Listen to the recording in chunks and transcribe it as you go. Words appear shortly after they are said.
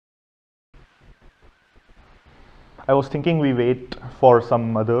I was thinking we wait for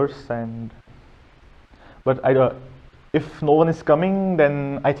some others, but if no one is coming,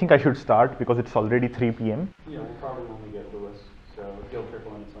 then I think I should start because it's already 3 p.m. Yeah, we'll probably only get Lewis, so he'll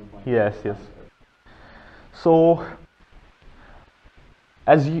trickle in at some point. Yes, yes. So,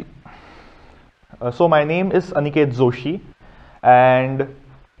 so my name is Aniket Joshi, and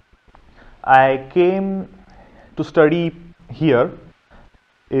I came to study here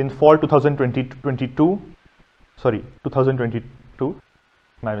in fall 2022. Sorry, 2022.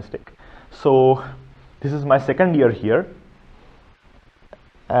 My mistake. So this is my second year here,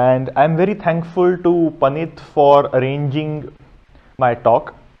 and I'm very thankful to Panit for arranging my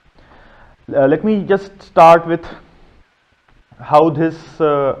talk. Let me just start with how this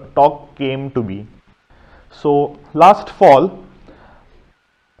talk came to be. So last fall,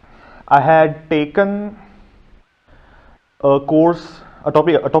 I had taken a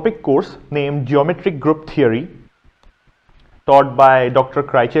topic course named Geometric Group Theory, taught by Dr.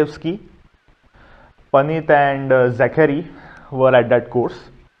 Krajewski. Panit and Zachary were at that course.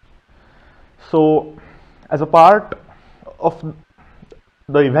 So as a part of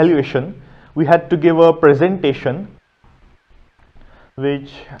the evaluation, we had to give a presentation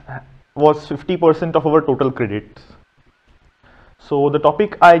which was 50% of our total credits. So the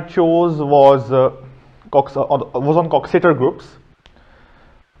topic I chose was on Coxeter Groups,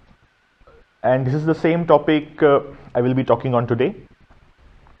 and this is the same topic I will be talking on today.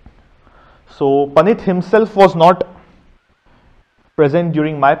 So Panit himself was not present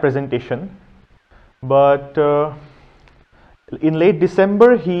during my presentation, but in late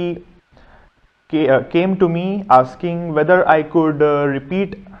December he came to me asking whether I could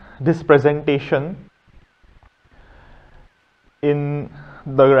repeat this presentation in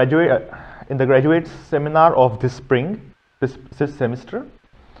the graduate seminar of this spring, this semester.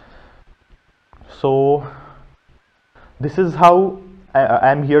 So this is how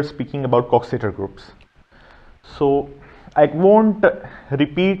I am here speaking about Coxeter Groups. So I won't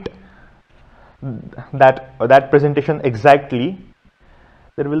repeat that presentation exactly.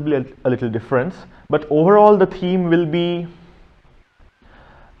 There will be a little difference, but overall the theme will be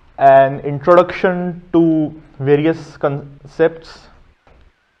an introduction to various concepts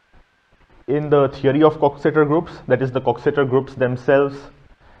in the theory of Coxeter Groups, that is the Coxeter Groups themselves.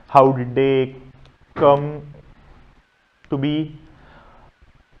 How did they come to be,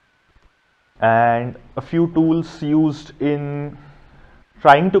 and a few tools used in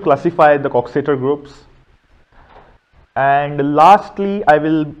trying to classify the Coxeter Groups. And lastly, I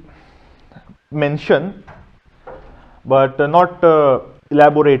will mention, but not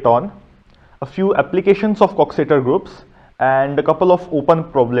elaborate on, a few applications of Coxeter Groups and a couple of open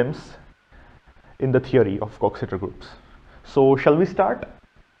problems in the theory of Coxeter Groups. So shall we start?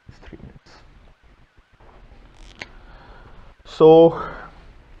 It's 3 minutes. So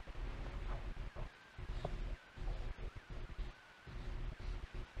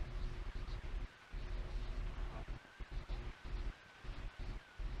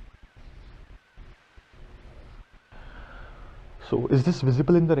is this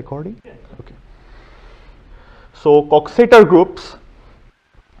visible in the recording? Yeah. Okay. So Coxeter Groups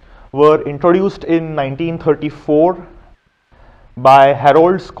were introduced in 1934 by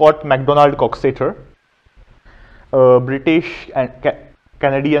Harold Scott MacDonald Coxeter, a British and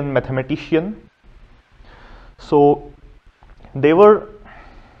Canadian mathematician. So they were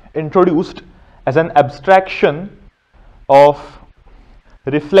introduced as an abstraction of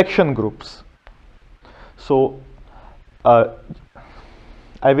reflection groups. So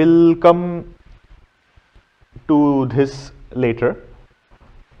I will come to this later.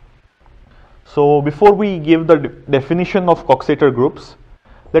 So before we give the definition of Coxeter Groups,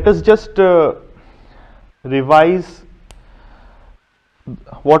 let us just revise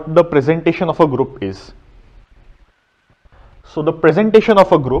what the presentation of a group is. So the presentation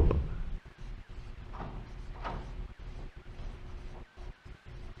of a group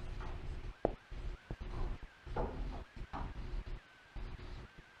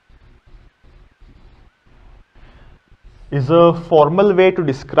is a formal way to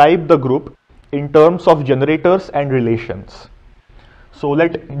describe the group in terms of generators and relations. So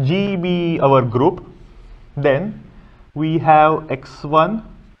let G be our group, then we have x1,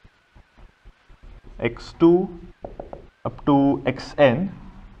 x2 up to xn.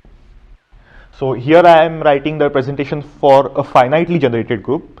 So here I am writing the presentation for a finitely generated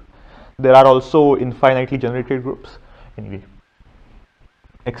group. There are also infinitely generated groups. Anyway,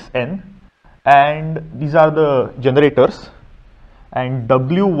 xn, and these are the generators, and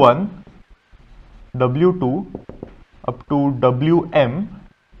w1, w2 up to wm,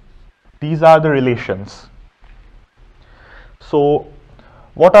 these are the relations. So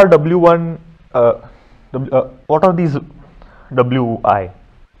what are W1, what are these WI?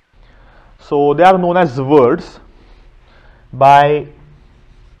 So they are known as words. By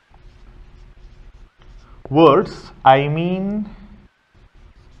words I mean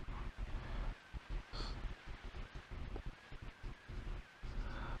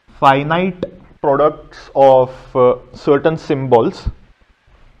finite products of certain symbols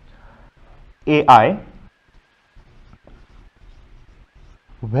AI,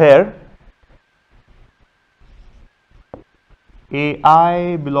 where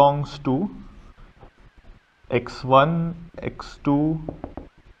AI belongs to x1, x2,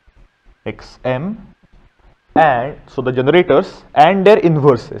 xm, and so the generators and their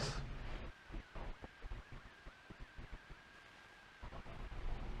inverses.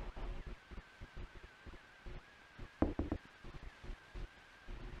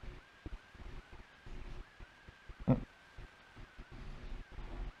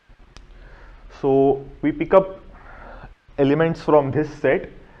 So we pick up elements from this set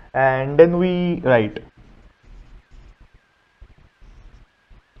and then we write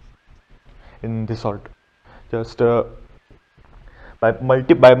in this sort. Just by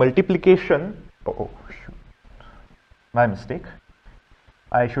multiplication. Oh, shoot. My mistake.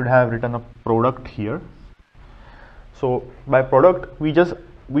 I should have written a product here. So by product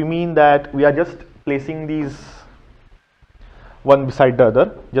we mean that we are just placing these one beside the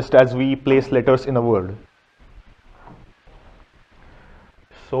other, just as we place letters in a word.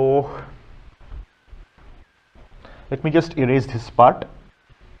 So let me just erase this part.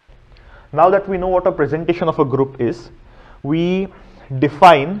 Now that we know what a presentation of a group is, we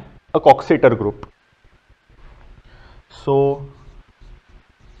define a Coxeter group. So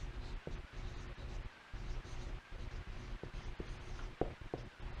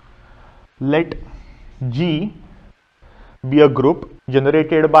let G be a group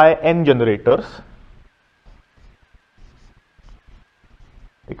generated by n generators,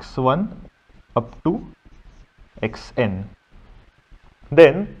 x1 up to xn.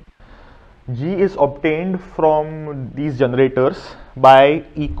 Then G is obtained from these generators by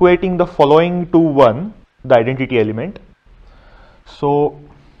equating the following to 1, the identity element. So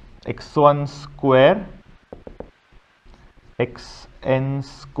x1 square, xn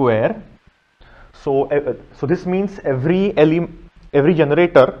square. So this means every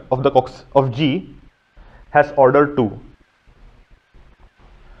generator of the of G has order 2,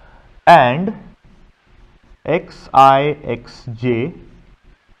 and xi, xj,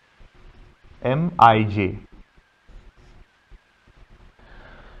 mij.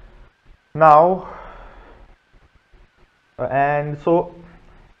 Now and so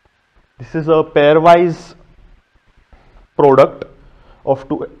this is a pairwise product of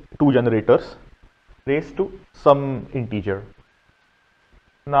two generators raised to some integer.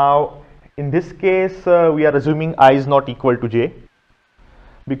 Now in this case we are assuming I is not equal to j,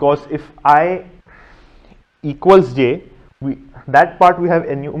 because if I equals j, that part we have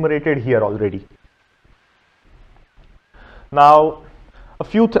enumerated here already. Now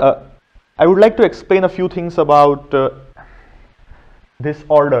I would like to explain a few things about this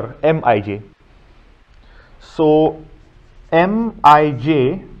order mij. So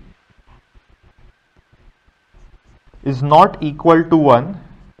mij is not equal to 1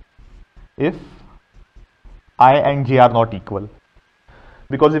 if I and j are not equal,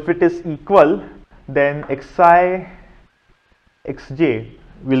 because if it is equal, then xi, xj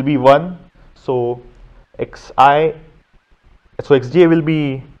will be 1, so xj will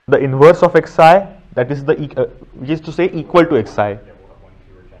be the inverse of xi, that is which is to say equal to xi. Yeah, we'll have one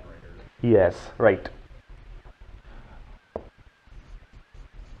fewer generator. Yes, right.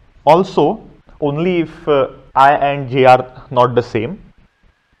 Also, only if I and j are not the same,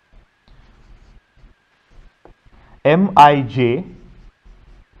 mij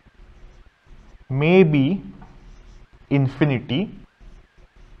may be infinity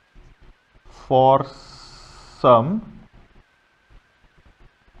for some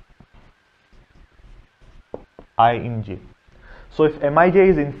I in j. So if mij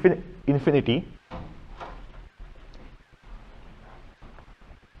is infinity,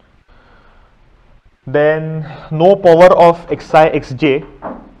 then no power of xi xj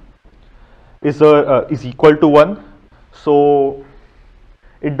is equal to 1, so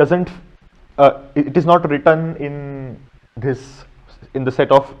it doesn't it is not written in the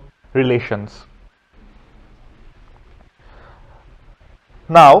set of relations.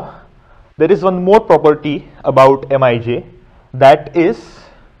 Now there is one more property about mij, that is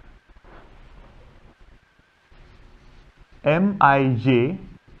mij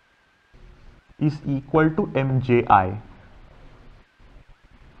is equal to mji.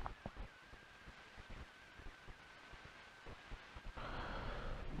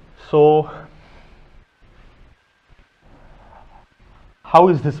 So how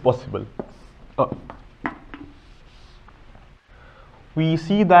is this possible? We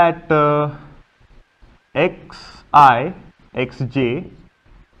see that xi xj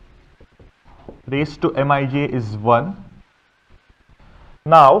raised to mij is 1.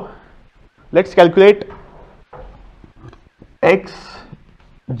 Now let's calculate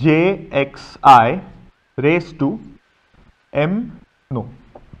xj xi raised to mij.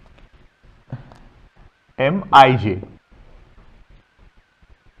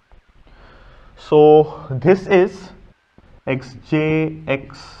 So this is xj xi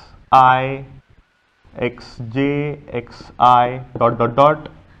xj xi dot dot dot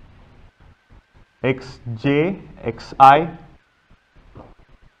xj xi,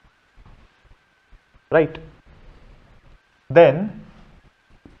 right? Then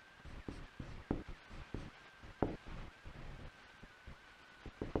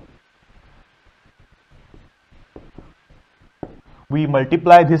we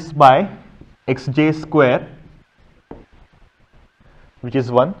multiply this by xj square, which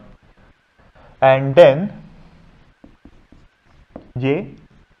is 1, and then j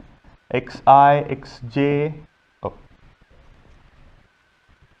xi xj xi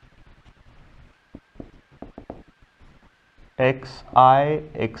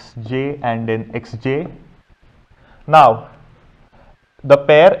xj and then xj. Now the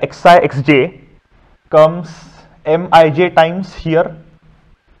pair xi xj comes mij times here,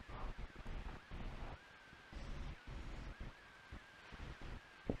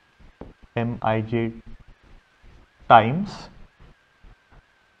 mij times,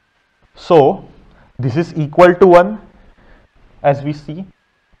 so this is equal to 1 as we see,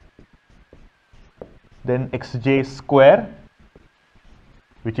 then xj square,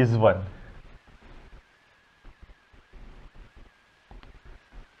 which is 1.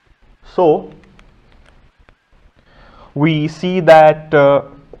 So we see that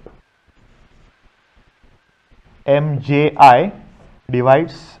mji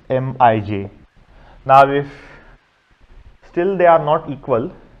divides mij. Now if still they are not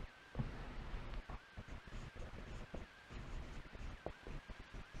equal,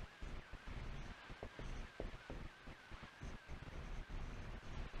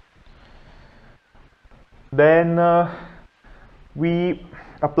 then we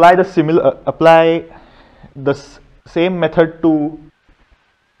apply the same method to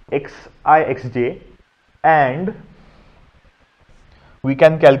xi xj, and we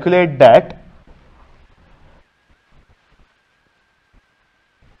can calculate that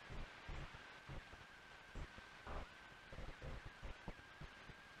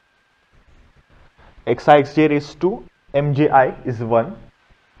xi xj raised to mji is 1.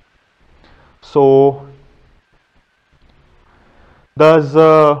 So thus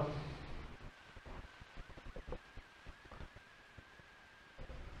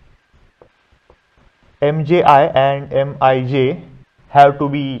mji and mij have to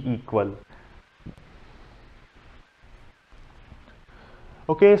be equal.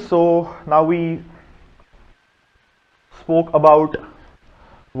 Okay, so now we spoke about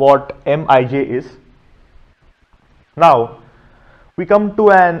what mij is. Now we come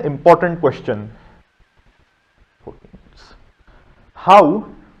to an important question. How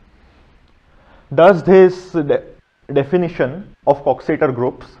does this definition of Coxeter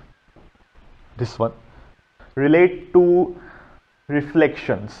groups, this one, relate to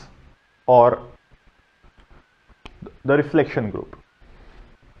reflections or the reflection group?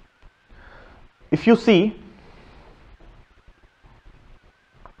 If you see,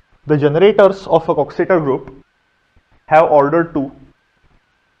 the generators of a Coxeter group have order 2.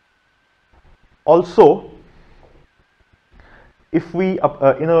 Also, if we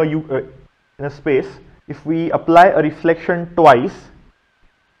in a space, if we apply a reflection twice,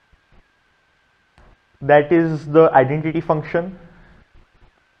 that is the identity function.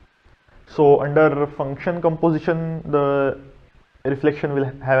 So under function composition, the reflection will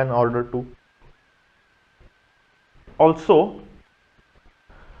have an order 2. Also,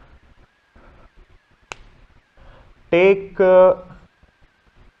 take 2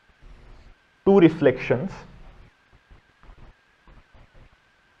 reflections.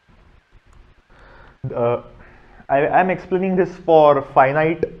 I am explaining this for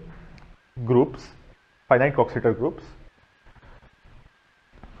finite groups, finite Coxeter groups.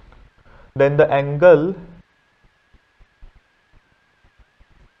 Then the angle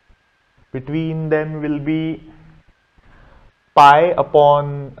between them will be pi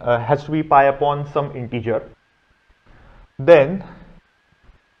upon has to be pi upon some integer. Then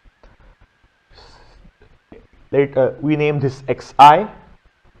we name this xi,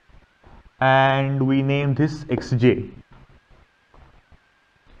 and we name this xj.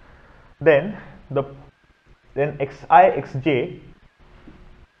 Then xi xj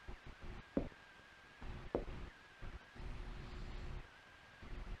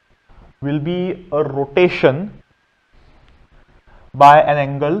will be a rotation by an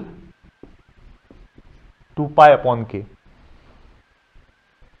angle 2 pi upon k,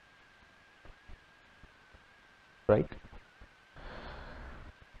 right?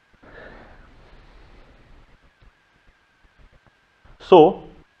 So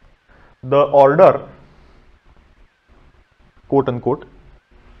the order, quote unquote,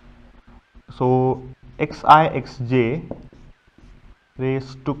 so xi xj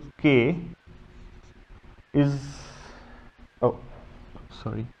raised to k is, oh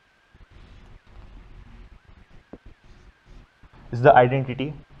sorry, is the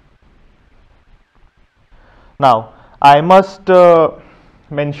identity. Now I must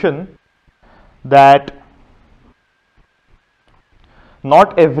mention that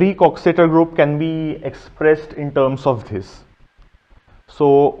not every Coxeter group can be expressed in terms of this.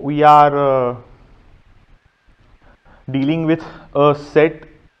 So we are dealing with a set,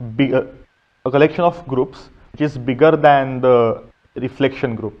 a collection of groups which is bigger than the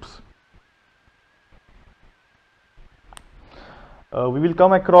reflection groups. We will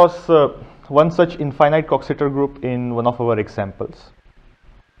come across one such infinite Coxeter group in one of our examples.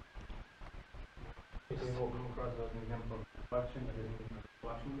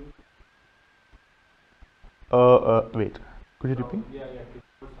 Wait, could you repeat? Yeah.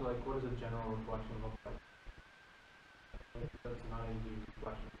 Like, what does a general reflection look like? That's not indeed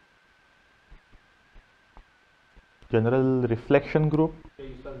reflection. General reflection group? Yeah,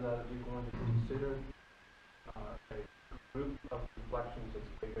 you said that you're going to consider a group of reflections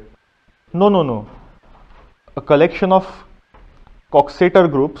that's bigger. No. A collection of Coxeter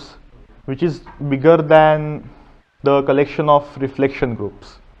groups which is bigger than the collection of reflection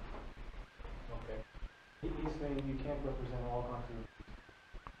groups. Okay. He's saying you can't represent all Coxeter groups.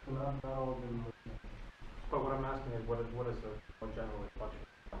 So not all of them. But what I'm asking is, what is the more general reflection?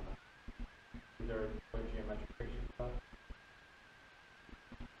 Is there a geometric picture for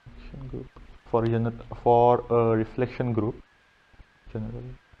that? For a reflection group, general.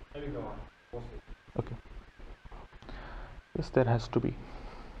 Maybe go on. We'll see. Okay. Yes, there has to be.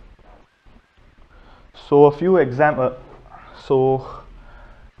 So a few so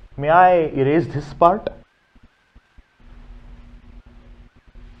may I erase this part?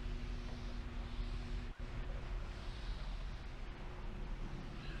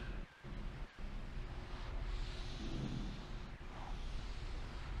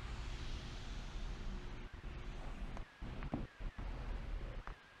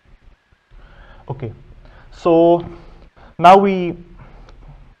 Okay, so now we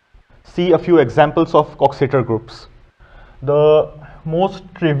see a few examples of Coxeter groups. The most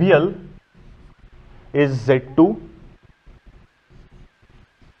trivial is Z2,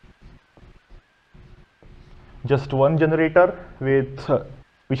 just one generator with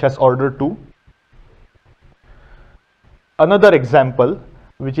which has order 2. Another example,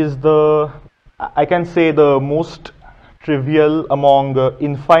 which is I can say the most trivial among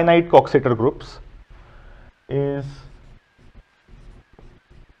infinite Coxeter groups, is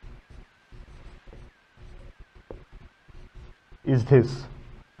this.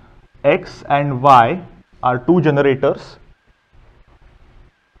 X and Y are two generators,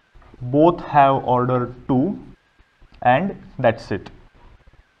 both have order 2, and that's it.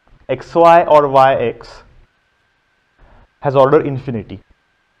 XY or YX has order infinity.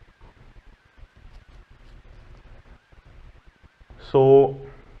 So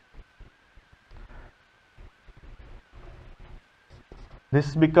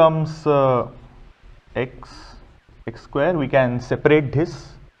this becomes x square. We can separate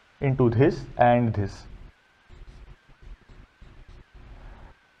this into this and this.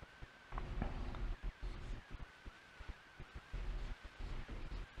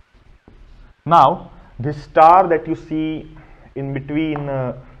 Now this star that you see in between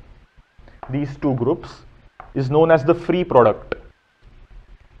these two groups is known as the free product.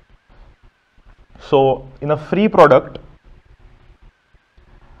 So in a free product,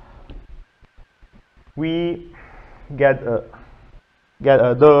 we get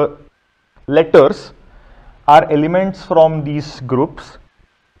the letters are elements from these groups,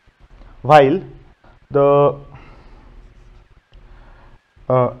 while the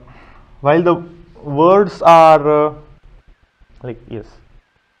words are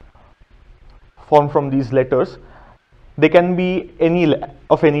formed from these letters. They can be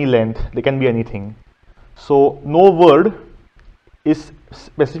of any length, they can be anything. So no word is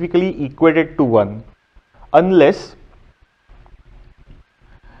specifically equated to 1 unless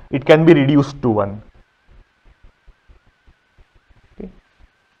it can be reduced to 1. Okay.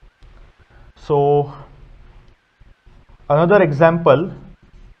 So another example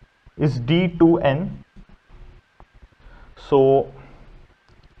is D2n. So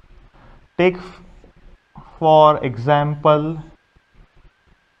take for example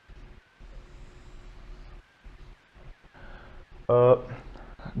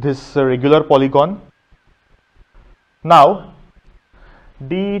this regular polygon. Now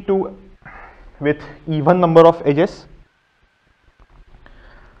D2 with even number of edges.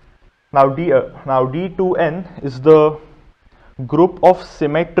 Now D2n is the group of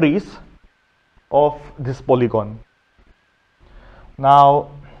symmetries of this polygon.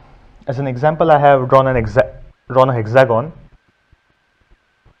 Now, as an example, I have drawn a hexagon.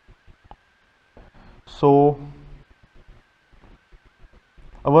 So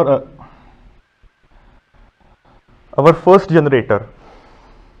our first generator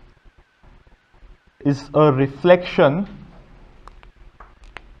is a reflection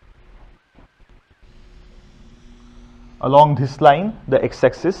along this line, the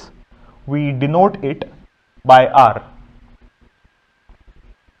x-axis. We denote it by r.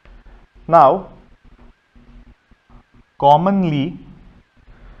 Now, commonly,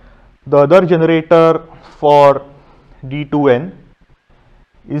 the other generator for D2n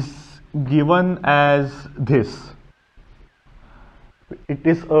is given as this. It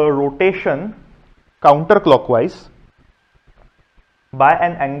is a rotation counterclockwise by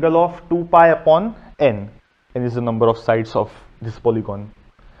an angle of 2 pi upon n. N is the number of sides of this polygon.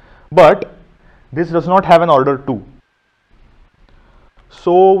 But this does not have an order 2.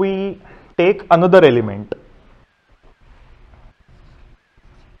 So we take another element.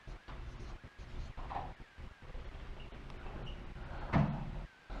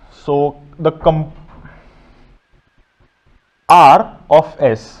 So the R of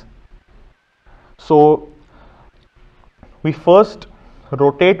S. So we first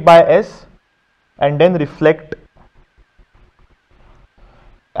rotate by S and then reflect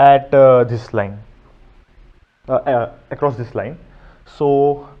at this line, across this line.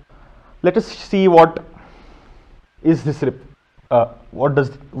 So let us see what is this. What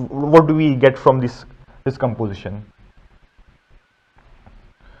do we get from this composition?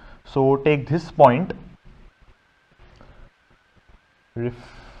 So take this point,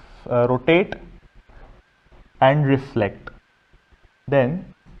 rotate and reflect.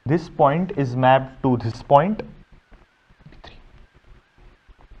 Then this point is mapped to this point.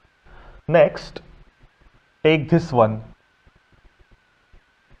 Next, take this one,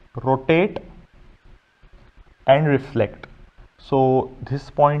 rotate and reflect. So this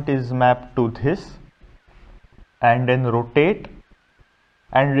point is mapped to this, and then rotate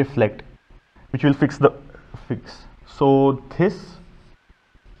and reflect, which will fix. So this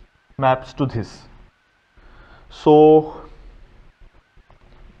maps to this. So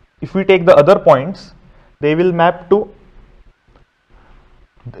if we take the other points, they will map to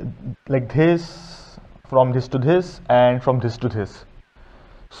like this, from this to this, and from this to this.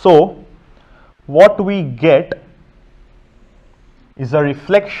 So what we get is a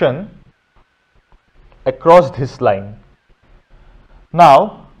reflection across this line.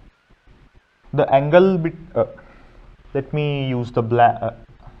 Now the angle let me use the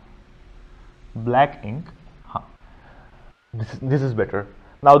black ink. This is better.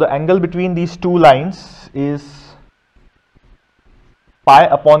 Now the angle between these two lines is pi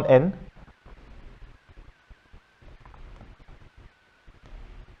upon n.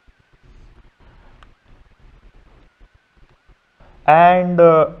 And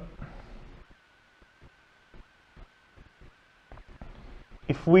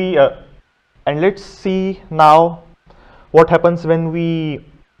if we and let's see now what happens when we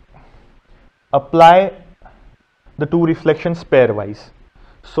apply the two reflections pairwise.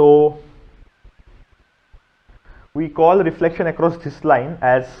 So we call reflection across this line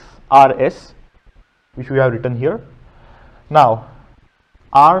as RS, which we have written here. Now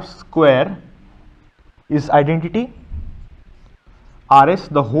R square is identity, RS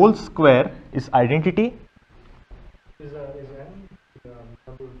the whole square is identity. Is n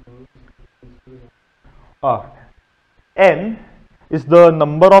n is the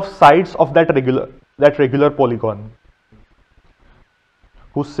number of sides of that regular polygon,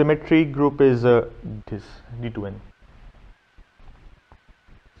 whose symmetry group is this D2n.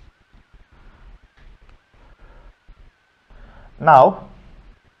 Now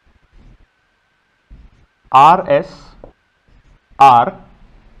RS R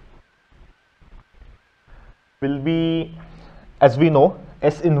will be as we know,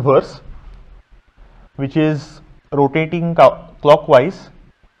 S inverse, which is rotating clockwise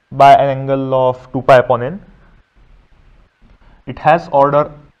by an angle of 2 pi upon n. It has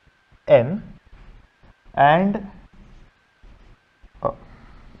order n, and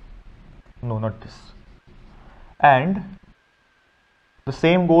no, not this. And the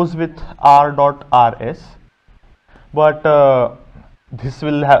same goes with r dot rs, but this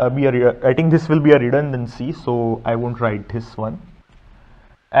will be I think this will be a redundancy, so I won't write this one.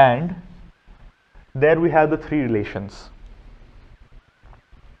 And there we have the three relations.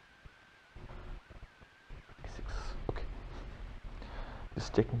 Okay,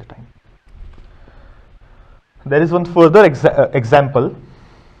 just taking the time. There is one further example,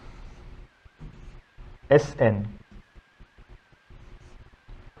 Sn.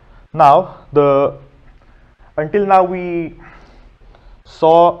 Now, until now we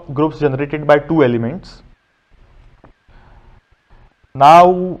saw groups generated by two elements.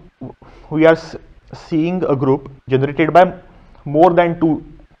 Now we are seeing a group generated by more than two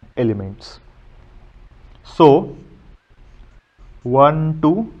elements. So 1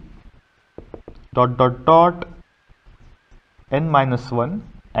 2 dot dot dot n minus 1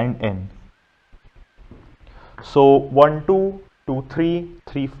 and n. So 1 2 2 3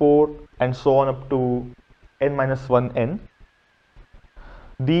 3 4 and so on up to n minus 1 n.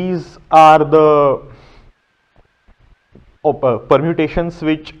 These are the permutations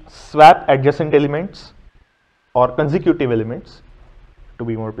which swap adjacent elements or consecutive elements, to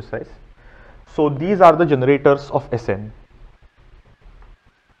be more precise. So these are the generators of Sn.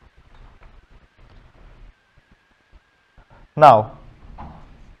 Now,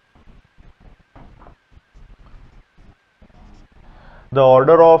 the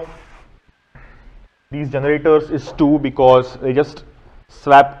order of these generators is 2 because they just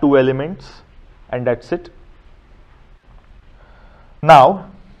swap two elements and that's it. Now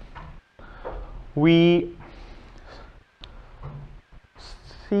we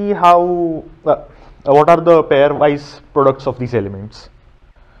see how what are the pairwise products of these elements.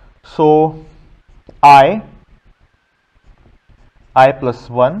 So I plus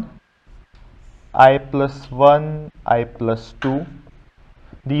 1, I plus 1, I plus 2,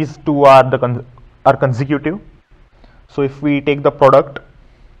 these two are are consecutive. So if we take the product,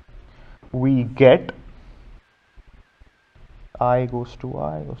 we get I goes to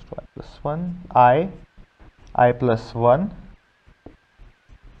I plus 1, I plus 1,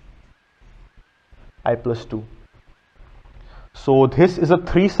 I plus 2. So this is a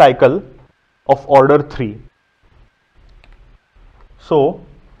 3 cycle of order 3. So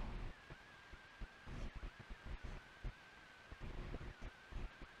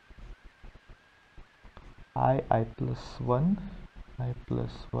I plus 1, I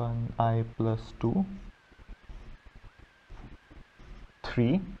plus 1, I plus 2,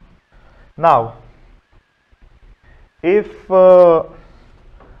 3. Now if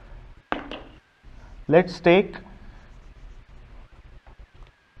let's take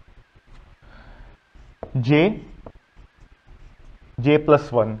j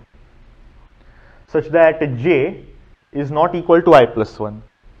plus 1 such that j is not equal to I plus 1,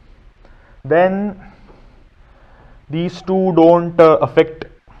 then these two don't affect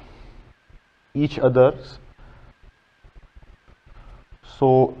each other.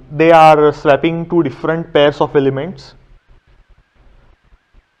 So they are swapping two different pairs of elements.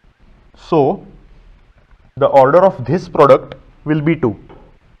 So the order of this product will be 2.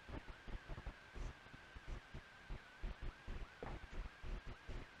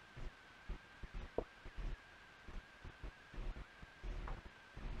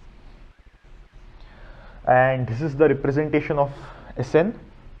 And this is the representation of Sn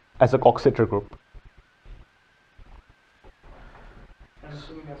as a Coxeter group. I'm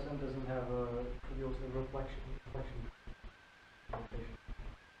assuming Sn doesn't have a trivial reflection notation.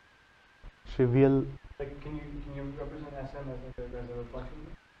 Trivial. Like, can you represent Sn as a reflection?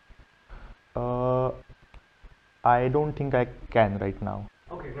 I don't think I can right now.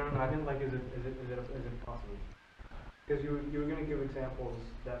 Okay, no. I mean, like, is it possible? Because you were going to give examples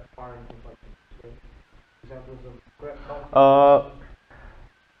that aren't reflections, right? Examples of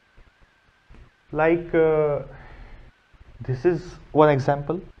like this is one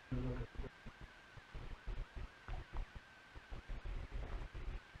example.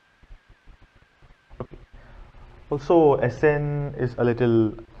 Okay. Also, Sn is a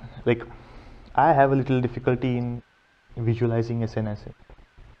little, like, I have a little difficulty in visualizing Sn as it.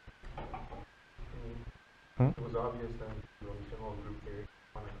 It was obvious that general group theory,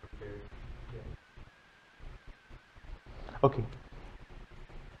 group theory. Yeah. Okay.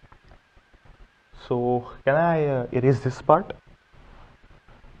 So can I erase this part?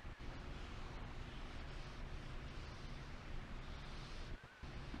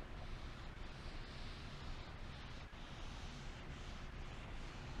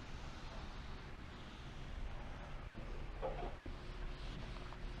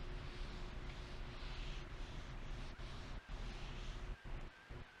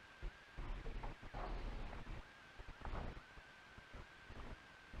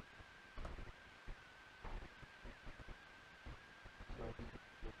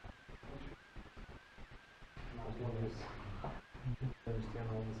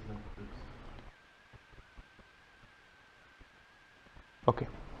 Okay.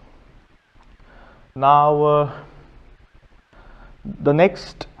 Now the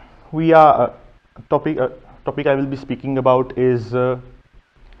next we are topic I will be speaking about is the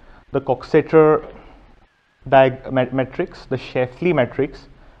Coxeter matrix, the Sheffield matrix,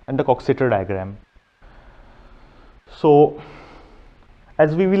 and the Coxeter diagram. So,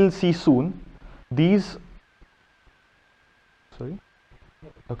 as we will see soon, these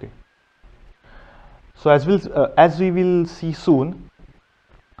okay. So as we will see soon,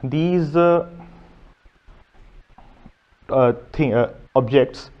 these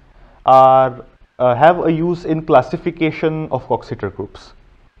objects are have a use in classification of Coxeter groups.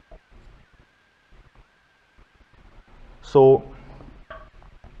 So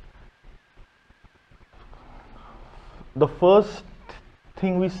the first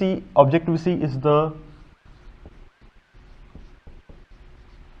object we see is the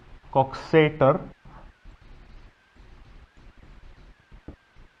Coxeter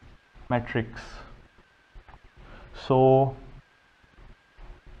matrix. So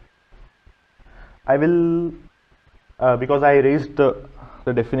I will because I raised the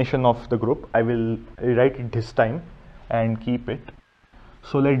definition of the group, I will rewrite it this time and keep it.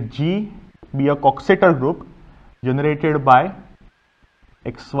 So let G be a Coxeter group generated by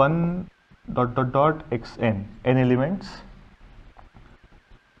x1 dot dot dot xn, n elements,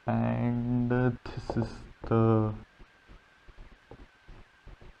 and this is the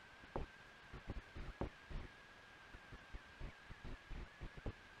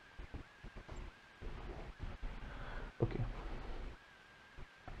okay.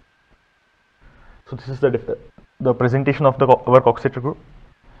 So this is the presentation of our Coxeter group.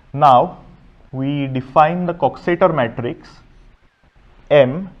 Now we define the Coxeter matrix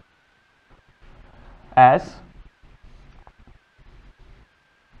M as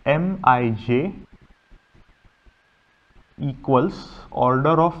Mij equals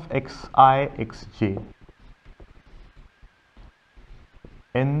order of xi xj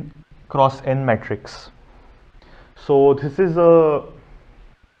n cross n matrix. So this is a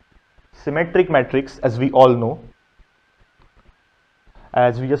symmetric matrix, as we all know,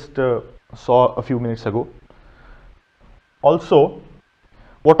 as we just saw a few minutes ago. Also,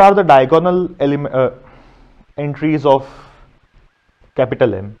 what are the diagonal entries of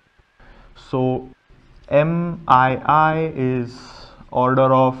capital M? So Mii is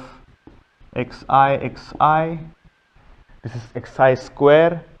order of xi xi, this is xi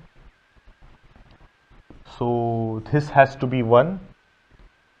square, so this has to be 1,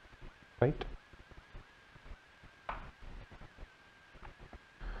 right?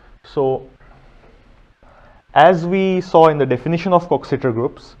 So as we saw in the definition of Coxeter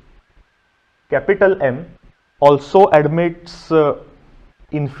groups, capital M also admits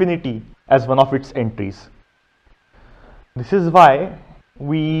infinity as one of its entries. This is why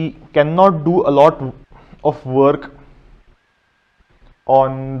we cannot do a lot of work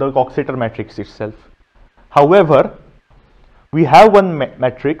on the Coxeter matrix itself. However, we have one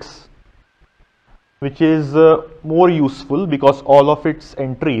matrix which is more useful because all of its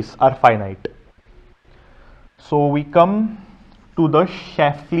entries are finite. So we come to the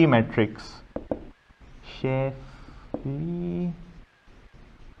Sheffield matrix. Sheffield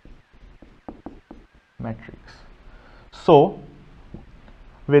matrix. So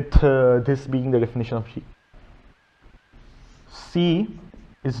with this being the definition of G, C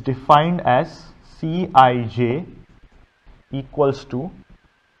is defined as Cij equals to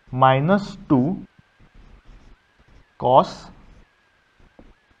minus 2 cos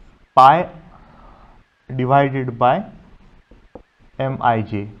pi divided by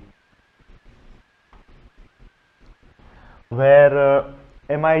Mij, where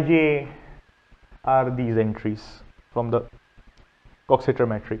Mij are these entries from the Coxeter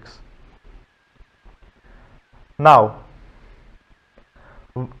matrix. Now,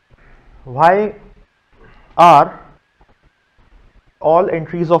 why are all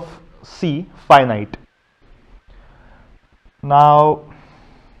entries of C finite? Now,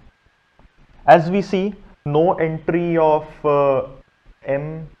 as we see, no entry of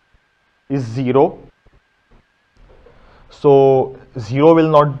M is 0, so 0 will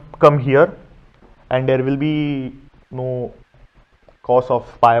not come here, and there will be no cos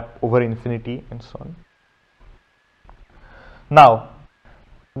of pi over infinity and so on. Now,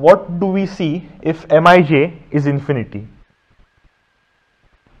 what do we see if Mij is infinity?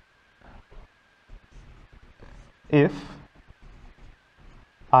 If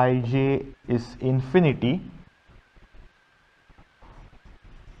Ij is infinity,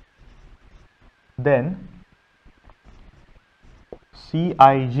 then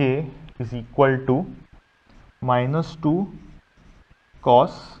Cij is equal to minus 2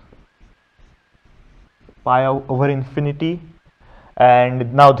 cos pi over infinity,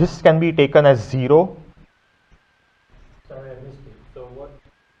 and now this can be taken as 0. Sorry, I missed it. So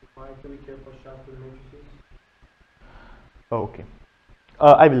why do we care for Shapley matrices? Okay,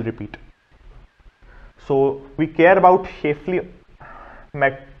 I will repeat. So we care about Shapley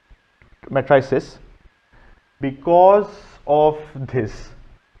matrices because of this.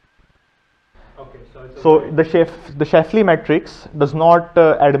 Okay, so it's So okay. the Shapley matrix does not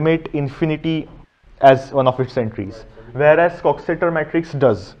admit infinity as one of its entries, Right, so whereas Coxeter matrix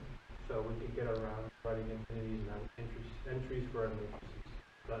does. So we can get around writing infinities and entries for our matrices.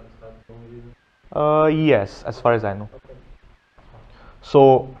 That's the only reason? Yes, as far as I know. Okay.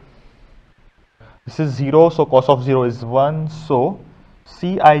 So this is 0, so cos of 0 is 1, so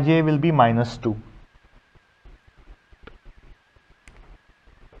Cij will be minus 2.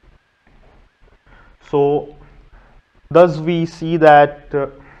 So thus we see that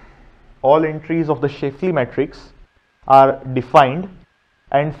all entries of the Shapley matrix are defined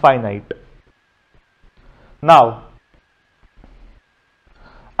and finite. Now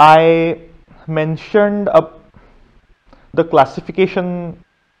I mentioned the classification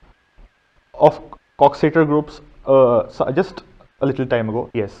of Coxeter groups just a little time ago.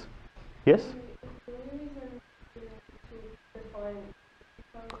 Yes. Yes. The only reason to define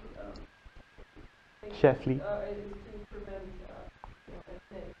Shapley. is to prevent a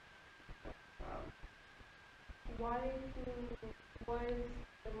snake. Why is the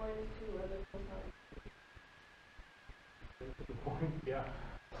 -2 as a cosine? That's the point. Yeah.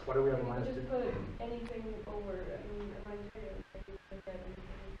 Why do we have a You minus can two? just put anything over. I mean, Mij and again anything.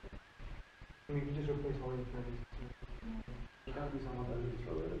 I mean, you can just replace all the infinities. It can't be some other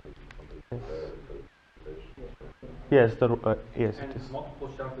Yes. Yes, it And is. multiple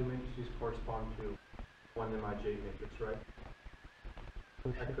Shapley matrices correspond to one Mij matrix, right? I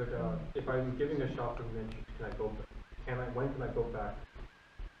could, if I'm giving a Shapley matrix, when can I go back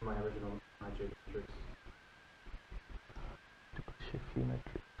to my original Mij matrix? Shapley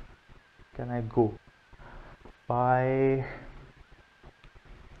matrix. Can I go by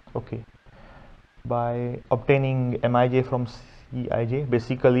obtaining Mij from Cij,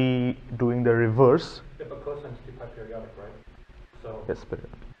 basically doing the reverse. If a cosine is 2 pi periodic, right? So Yes, but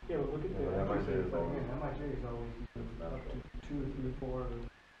yeah, but look at the Mij is always up to 2, 3, 4.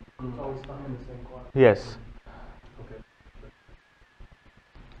 It's always stuck in the same quadrant. yes, Okay.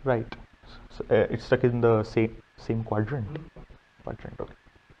 right. So, it's stuck in the same quadrant. Okay.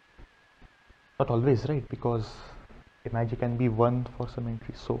 Not always, right? Because Mij can be 1 for some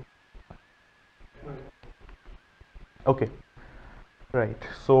entry. So okay, right.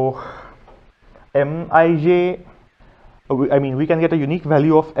 So Mij, I mean, we can get a unique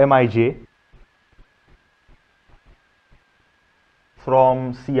value of Mij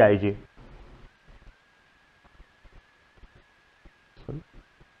from Cij. Sorry.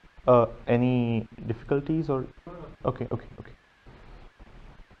 Any difficulties or? Okay.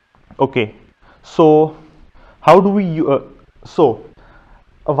 Okay. So how do we?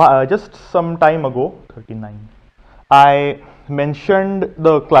 Just some time ago, 39, I mentioned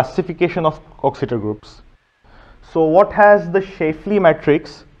the classification of Coxeter groups. So what has the Shapley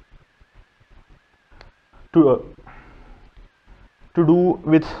matrix to do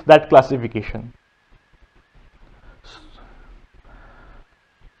with that classification?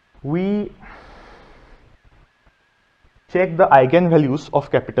 We check the eigenvalues of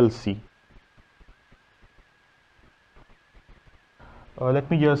capital C.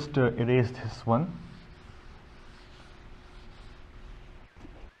 Let me just erase this one.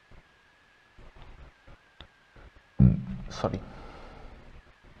 Sorry.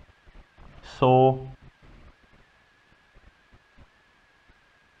 So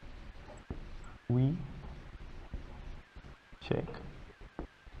we check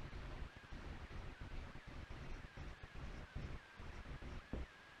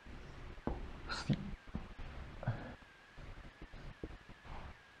C.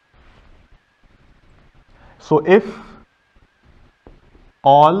 So if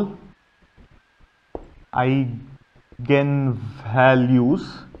all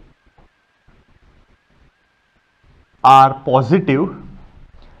eigenvalues are positive,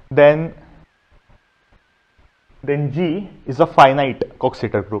 then G is a finite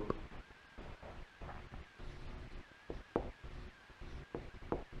Coxeter group.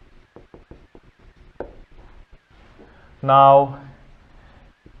 Now,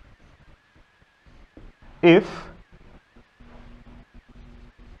 if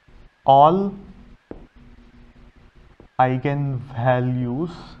all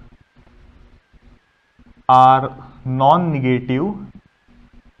eigenvalues are non-negative,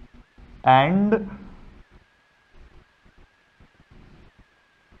 and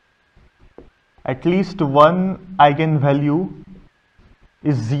at least one eigenvalue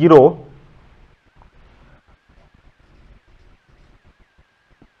is 0,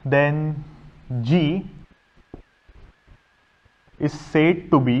 then G is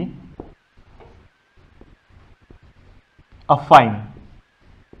said to be affine.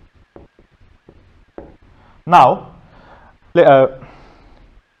 Now,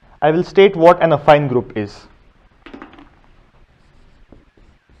 I will state what an affine group is.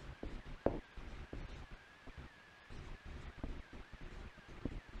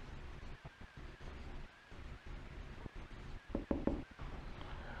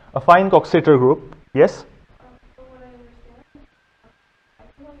 Affine Coxeter group, yes? From what I understand, I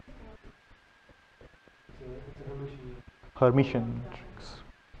don't understand. It's a Hermitian. Hermitian matrix.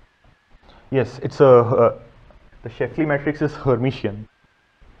 Yes, it's a the Sheffield matrix is Hermitian,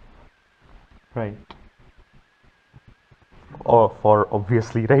 right? Or for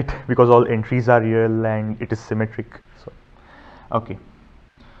obviously, right? Because all entries are real and it is symmetric. So, okay.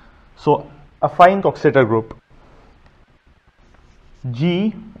 So, affine Coxeter group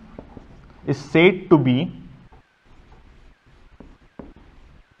G is said to be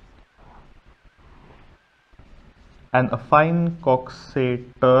an affine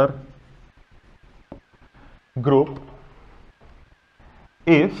Coxeter group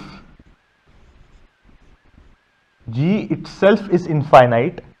if G itself is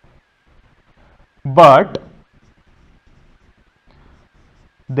infinite, but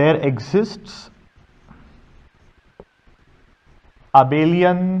there exists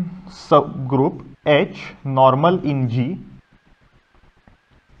abelian subgroup H normal in G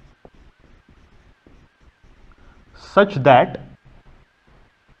such that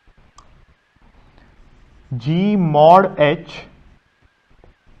G mod H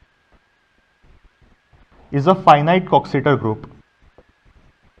is a finite Coxeter group.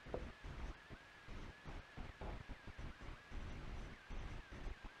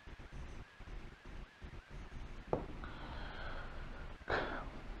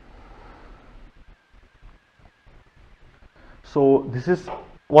 So this is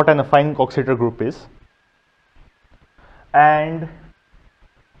what an affine Coxeter group is, and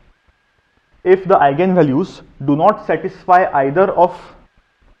if the eigenvalues do not satisfy either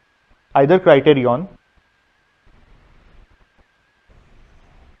criterion,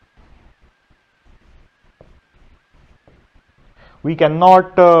 we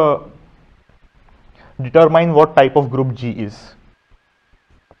cannot determine what type of group G is.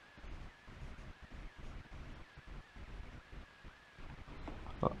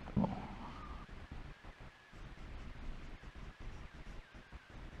 No.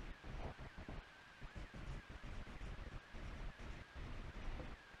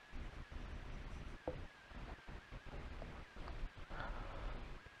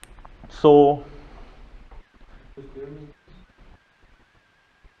 So This theorem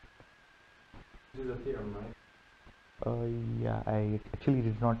this is a theorem, right? yeah, I actually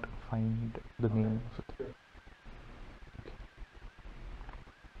did not find the name of it. Sure.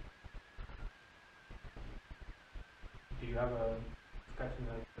 Do you have a sketching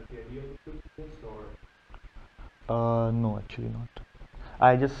the idea of this, or No, actually not.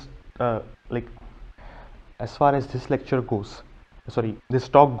 I just like, as far as this lecture goes, sorry, this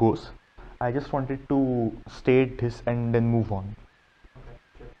talk goes, I just wanted to state this and then move on.